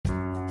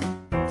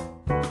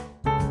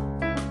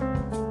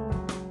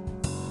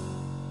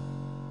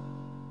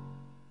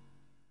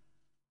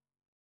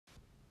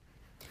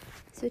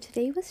So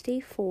today was day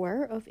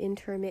 4 of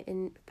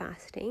intermittent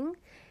fasting,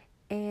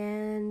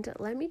 and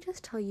let me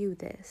just tell you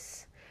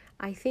this.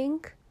 I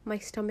think my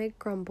stomach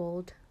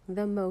grumbled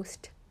the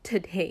most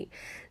today.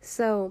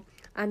 So,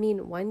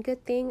 one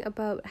good thing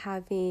about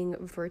having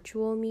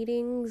virtual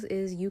meetings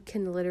is you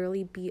can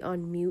literally be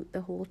on mute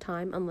the whole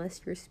time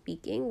unless you're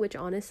speaking, which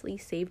honestly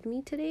saved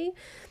me today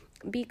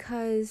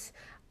because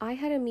I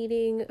had a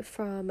meeting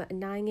from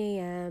 9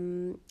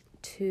 a.m.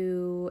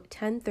 to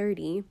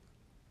 10:30.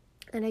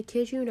 And I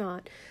kid you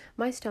not,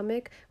 my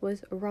stomach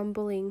was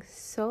rumbling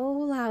so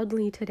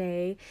loudly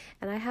today,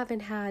 and I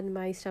haven't had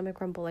my stomach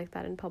rumble like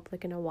that in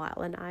public in a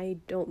while. And I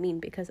don't mean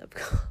because of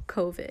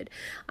COVID.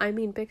 I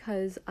mean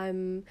because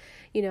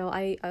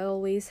I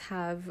always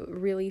have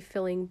really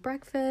filling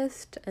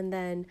breakfast and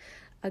then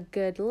a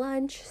good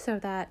lunch so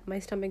that my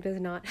stomach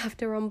does not have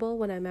to rumble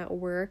when I'm at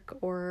work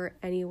or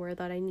anywhere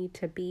that I need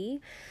to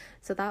be.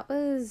 So that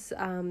was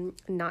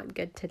not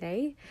good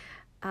today.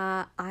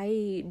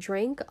 I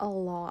drank a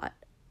lot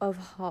of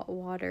hot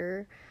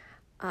water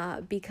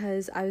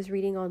because I was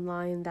reading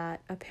online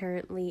that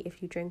apparently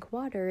if you drink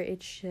water,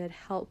 it should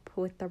help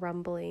with the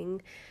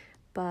rumbling.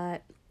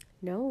 But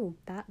no,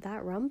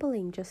 that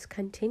rumbling just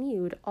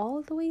continued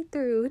all the way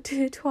through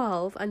to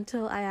 12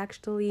 until I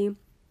actually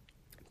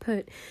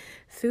put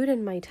food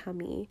in my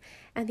tummy.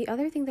 And the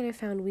other thing that I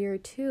found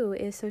weird too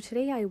is, so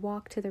today I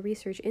walked to the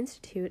Research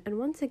Institute, and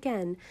once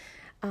again,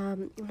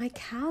 my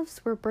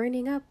calves were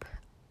burning up.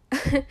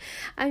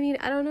 I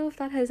don't know if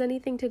that has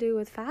anything to do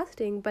with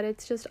fasting, but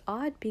it's just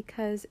odd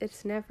because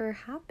it's never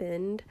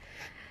happened.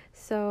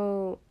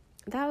 So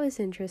that was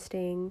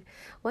interesting.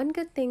 One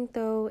good thing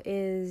though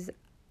is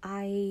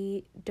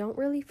I don't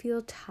really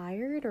feel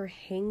tired or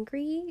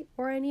hangry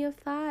or any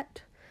of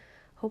that.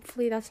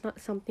 Hopefully that's not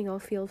something I'll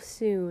feel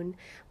soon,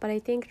 but I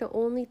think the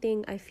only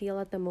thing I feel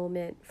at the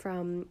moment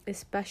from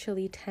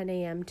especially 10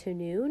 a.m. to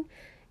noon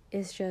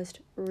is just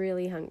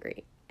really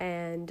hungry.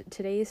 And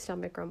today's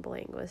stomach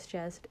rumbling was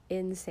just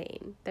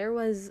insane. There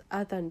was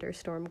a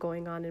thunderstorm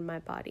going on in my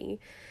body.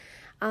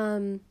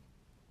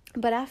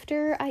 But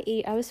after I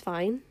ate, I was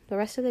fine. The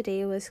rest of the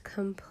day was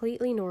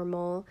completely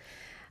normal.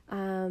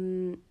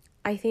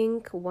 I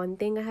think one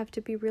thing I have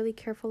to be really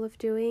careful of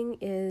doing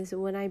is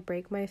when I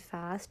break my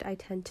fast, I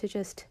tend to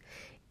just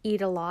eat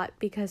a lot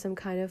because I'm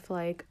kind of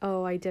like,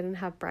 oh, I didn't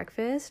have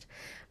breakfast.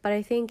 But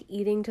I think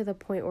eating to the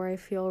point where I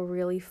feel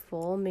really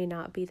full may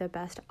not be the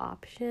best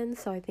option.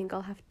 So I think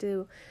I'll have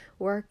to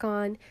work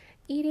on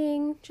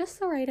eating just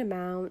the right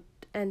amount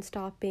and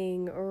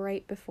stopping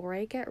right before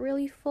I get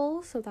really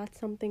full. So that's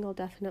something I'll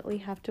definitely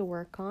have to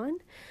work on.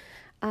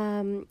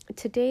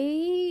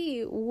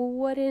 Today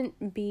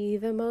wouldn't be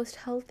the most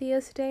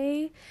healthiest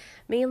day,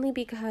 mainly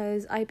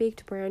because I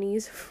baked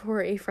brownies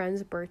for a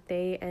friend's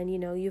birthday, and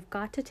you've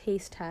got to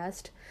taste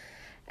test,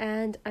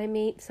 and I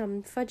made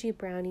some fudgy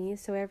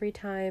brownies, so every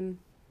time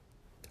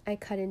I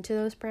cut into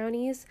those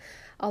brownies,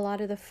 a lot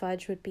of the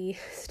fudge would be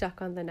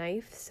stuck on the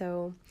knife,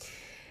 so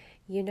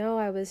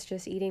I was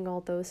just eating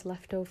all those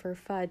leftover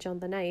fudge on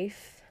the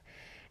knife.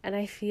 And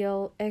I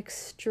feel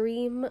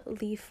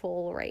extremely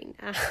full right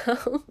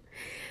now.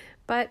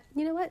 But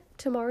you know what?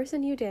 Tomorrow's a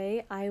new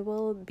day. I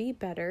will be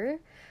better.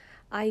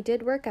 I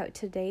did work out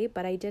today,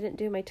 but I didn't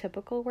do my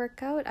typical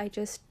workout. I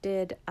just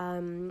did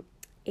a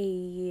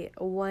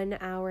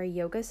 1-hour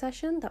yoga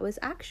session that was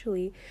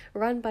actually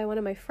run by one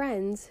of my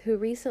friends who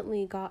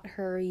recently got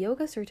her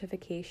yoga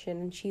certification,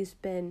 and she's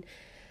been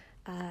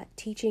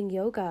teaching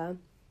yoga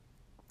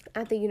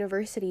at the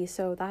university.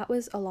 So that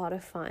was a lot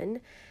of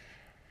fun.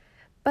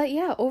 But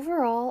yeah,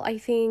 overall, I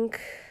think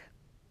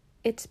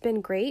it's been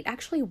great.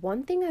 Actually,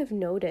 one thing I've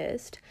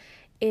noticed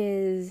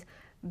is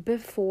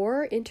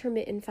before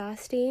intermittent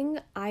fasting,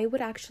 I would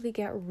actually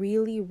get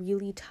really,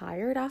 really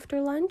tired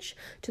after lunch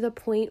to the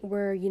point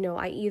where,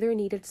 I either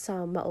needed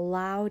some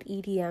loud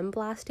EDM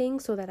blasting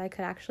so that I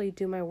could actually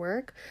do my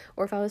work,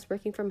 or if I was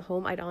working from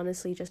home, I'd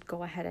honestly just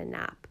go ahead and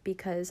nap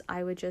because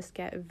I would just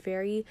get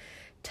very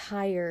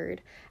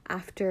tired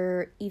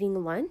after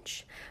eating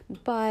lunch.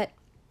 But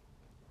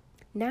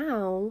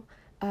now,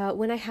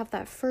 when I have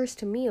that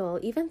first meal,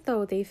 even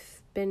though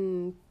they've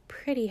been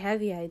pretty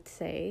heavy, I'd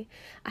say,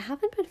 I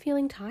haven't been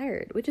feeling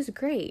tired, which is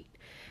great.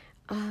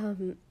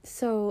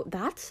 So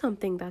that's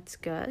something that's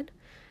good.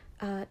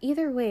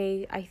 Either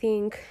way, I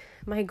think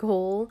my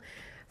goal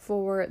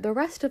for the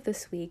rest of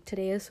this week,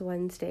 today is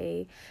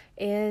Wednesday,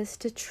 is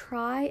to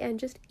try and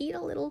just eat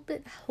a little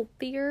bit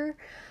healthier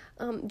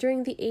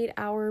during the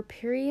 8-hour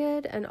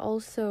period. And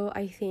also,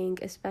 I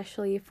think,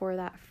 especially for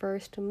that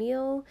first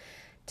meal,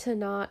 to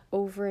not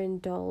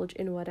overindulge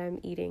in what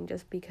I'm eating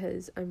just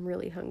because I'm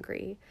really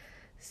hungry.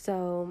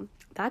 So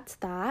that's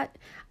that.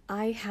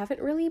 I haven't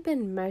really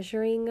been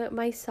measuring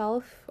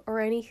myself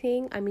or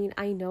anything.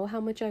 I know how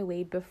much I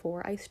weighed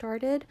before I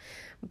started,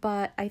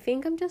 but I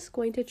think I'm just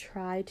going to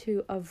try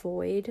to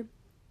avoid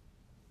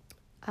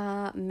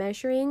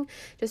measuring,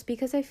 just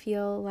because I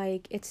feel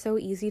like it's so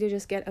easy to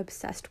just get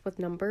obsessed with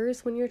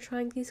numbers when you're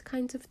trying these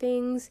kinds of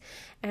things.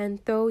 And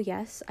though,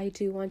 yes, I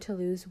do want to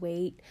lose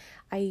weight,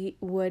 I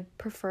would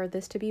prefer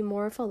this to be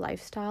more of a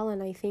lifestyle,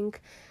 and I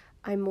think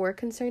I'm more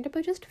concerned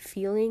about just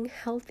feeling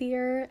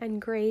healthier and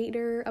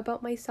greater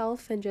about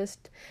myself and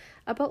just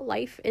about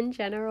life in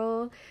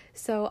general.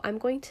 So I'm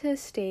going to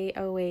stay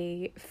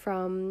away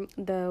from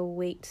the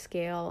weight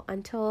scale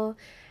until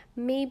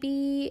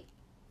maybe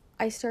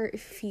I start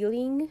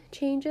feeling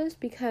changes,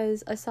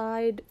 because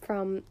aside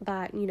from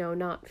that,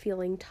 not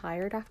feeling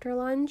tired after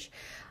lunch,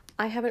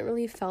 I haven't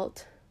really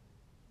felt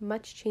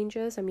much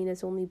changes. I mean,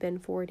 it's only been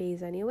 4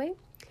 days anyway.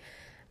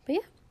 But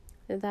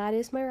yeah, that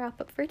is my wrap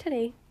up for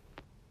today.